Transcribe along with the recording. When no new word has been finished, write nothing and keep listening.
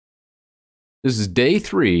This is day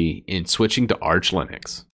 3 in switching to Arch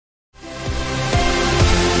Linux.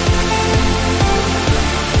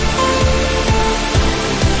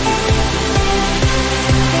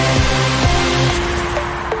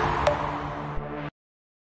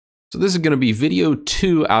 So this is going to be video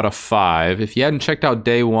 2 out of 5. If you hadn't checked out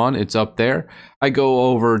day 1, it's up there. I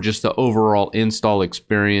go over just the overall install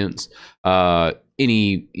experience,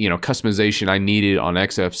 any customization I needed on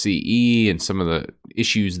XFCE and some of the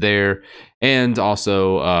issues there, and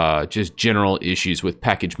also just general issues with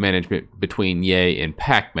package management between Yay and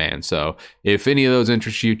Pacman. So if any of those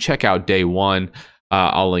interest you, check out day 1.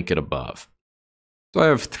 I'll link it above. So I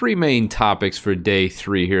have 3 main topics for day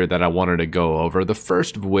 3 here that I wanted to go over. The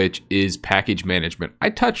first of which is package management.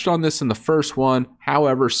 I touched on this in the first one.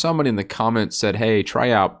 However, someone in the comments said, hey,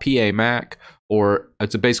 try out pamac, or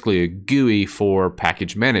it's basically a GUI for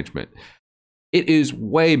package management. It is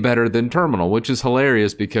way better than terminal, which is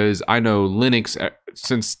hilarious because I know Linux,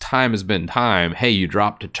 since time has been time, hey, you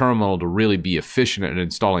drop to terminal to really be efficient at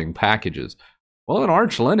installing packages. Well, in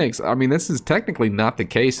Arch Linux, I mean, this is technically not the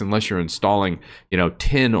case unless you're installing,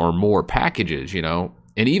 10 or more packages, And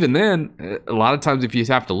even then, a lot of times if you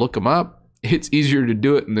have to look them up, it's easier to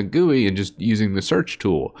do it in the GUI and just using the search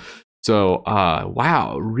tool. So,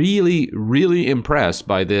 wow, really, really impressed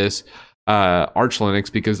by this Arch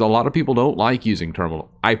Linux because a lot of people don't like using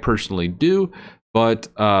terminal. I personally do, but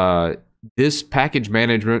this package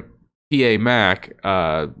management,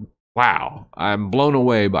 pamac, wow, I'm blown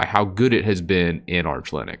away by how good it has been in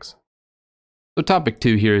Arch Linux. So topic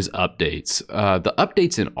 2 here is updates. The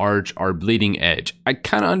updates in Arch are bleeding edge. I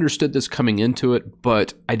kind of understood this coming into it,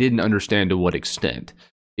 but I didn't understand to what extent.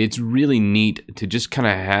 It's really neat to just kind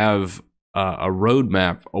of have a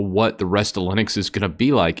roadmap of what the rest of Linux is going to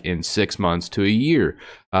be like in 6 months to a year,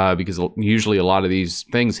 because usually a lot of these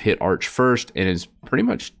things hit Arch first and is pretty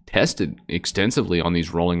much tested extensively on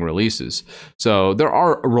these rolling releases. So there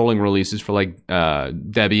are rolling releases for like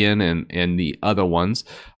Debian and the other ones,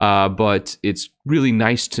 but it's really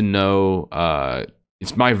nice to know.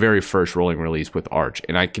 It's my very first rolling release with Arch,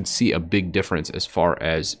 and I can see a big difference as far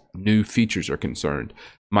as new features are concerned.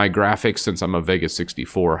 My graphics, since I'm a Vega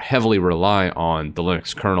 64, heavily rely on the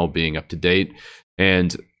Linux kernel being up to date,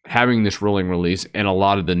 and having this rolling release and a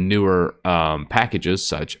lot of the newer packages,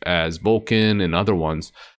 such as Vulkan and other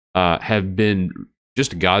ones, have been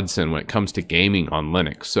just a godsend when it comes to gaming on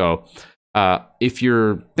Linux. So if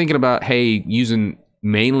you're thinking about, hey, using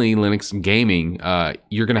mainly Linux gaming,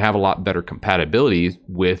 you're going to have a lot better compatibility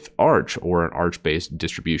with Arch or an Arch-based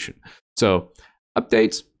distribution. So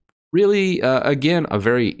updates, really, again, a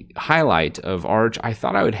very highlight of Arch. I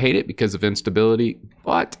thought I would hate it because of instability,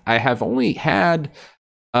 but I have only had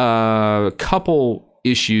a couple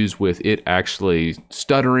issues with it actually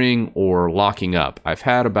stuttering or locking up. I've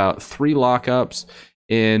had about 3 lockups,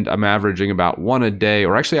 and I'm averaging about 1 a day,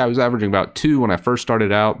 or actually I was averaging about 2 when I first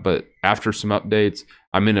started out, but after some updates,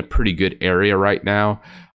 I'm in a pretty good area right now.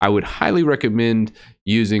 I would highly recommend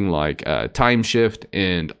using like time shift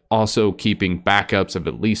and also keeping backups of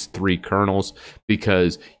at least 3 kernels,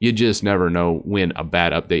 because you just never know when a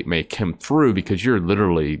bad update may come through, because you're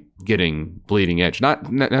literally getting bleeding edge,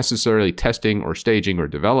 not necessarily testing or staging or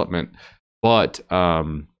development, but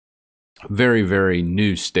very, very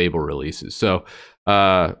new stable releases. So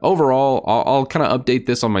overall, I'll kind of update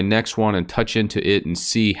this on my next one and touch into it and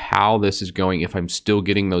see how this is going, if I'm still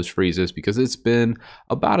getting those freezes, because it's been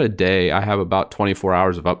about a day. I have about 24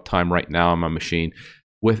 hours of uptime right now on my machine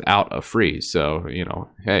without a freeze. So,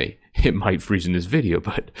 hey, it might freeze in this video,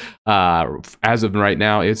 but as of right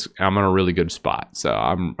now, I'm in a really good spot. So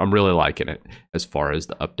I'm really liking it as far as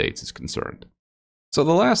the updates is concerned. So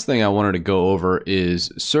the last thing I wanted to go over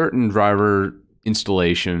is certain driver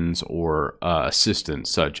installations or assistants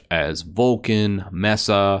such as Vulkan,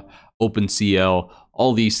 Mesa, OpenCL,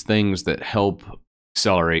 all these things that help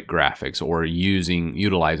accelerate graphics or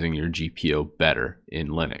utilizing your GPU better in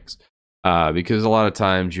Linux. Because a lot of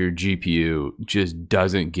times your GPU just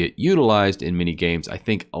doesn't get utilized in many games. I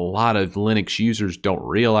think a lot of Linux users don't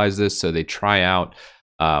realize this, so they try out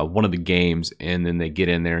one of the games and then they get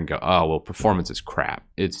in there and go, oh, well, performance is crap.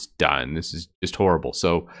 It's done. This is just horrible.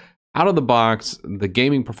 So out of the box, the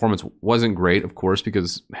gaming performance wasn't great, of course,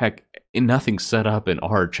 because heck, nothing's set up in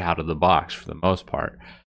Arch out of the box for the most part.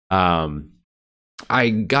 I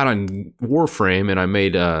got on Warframe and I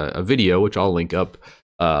made a video, which I'll link up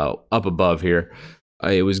above here.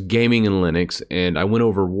 It was gaming in Linux, and I went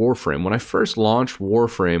over Warframe. When I first launched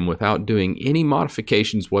Warframe without doing any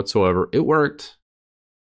modifications whatsoever, it worked.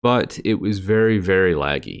 but it was very, very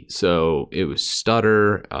laggy. So it was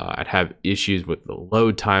stutter. I'd have issues with the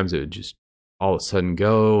load times. It would just all of a sudden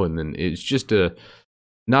go, and then it's just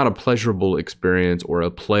not a pleasurable experience or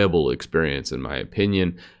a playable experience, in my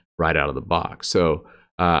opinion, right out of the box. So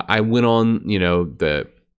I went on, the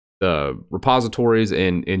repositories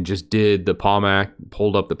and just did the pamac,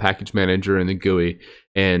 pulled up the package manager and the GUI,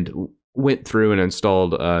 and went through and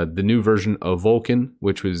installed the new version of Vulkan,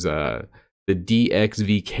 which was the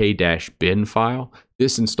dxvk-bin file.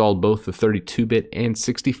 This installed both the 32-bit and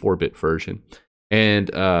 64-bit version,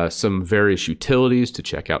 and some various utilities to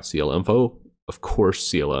check out clinfo, of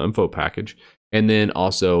course, clinfo package, and then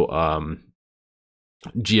also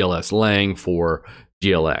glslang for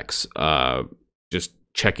glx, just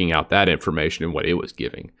checking out that information and what it was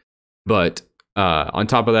giving. But on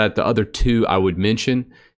top of that, the other two I would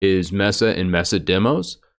mention is Mesa and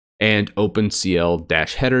mesa-demos, and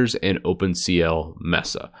opencl-headers and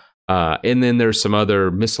opencl-mesa. And then there's some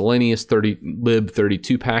other miscellaneous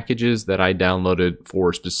lib32 packages that I downloaded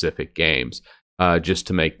for specific games, just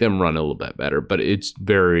to make them run a little bit better, but it's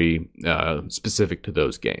very specific to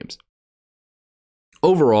those games.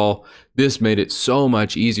 Overall, this made it so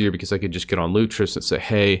much easier because I could just get on Lutris and say,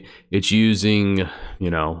 hey, it's using,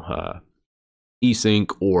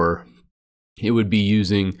 async, or it would be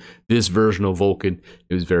using this version of Vulkan.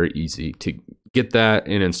 It was very easy to get that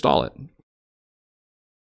and install it.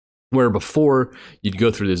 Where before, you'd go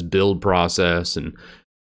through this build process and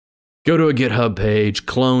go to a GitHub page,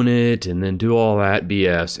 clone it, and then do all that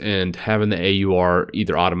BS, and having the AUR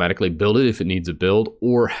either automatically build it if it needs a build,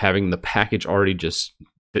 or having the package already just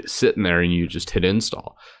sitting there and you just hit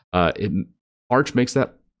install. Arch makes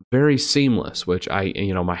that very seamless, which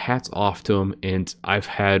my hat's off to them, and I've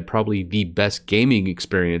had probably the best gaming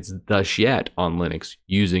experience thus yet on Linux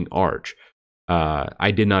using Arch.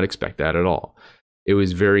 I did not expect that at all. It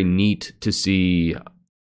was very neat to see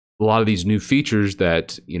a lot of these new features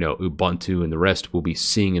that Ubuntu and the rest will be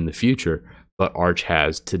seeing in the future, but Arch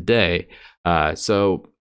has today. So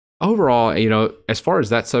overall, as far as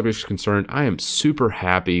that subject is concerned, I am super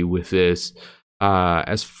happy with this.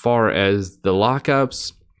 As far as the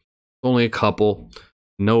lockups, only a couple,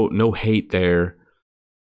 no hate there.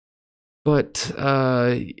 But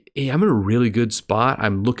I'm in a really good spot.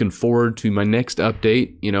 I'm looking forward to my next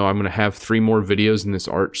update. I'm going to have 3 more videos in this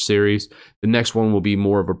Arch series. The next one will be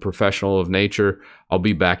more of a professional of nature. I'll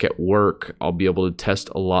be back at work. I'll be able to test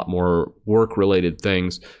a lot more work-related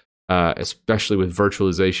things, especially with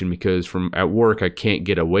virtualization, because from at work I can't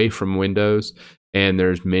get away from Windows, and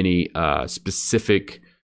there's many specific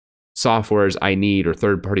softwares I need, or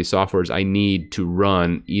third-party softwares I need to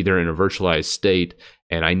run either in a virtualized state,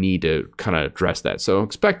 and I need to kind of address that. So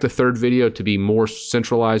expect the third video to be more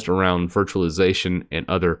centralized around virtualization and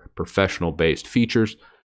other professional-based features.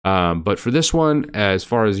 But for this one, as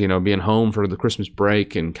far as being home for the Christmas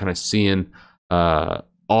break and kind of seeing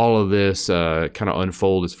all of this kind of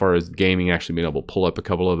unfold as far as gaming, actually being able to pull up a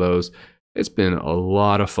couple of those, it's been a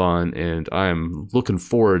lot of fun, and I'm looking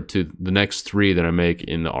forward to the next 3 that I make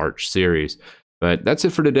in the Arch series. But that's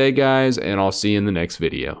it for today, guys, and I'll see you in the next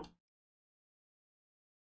video.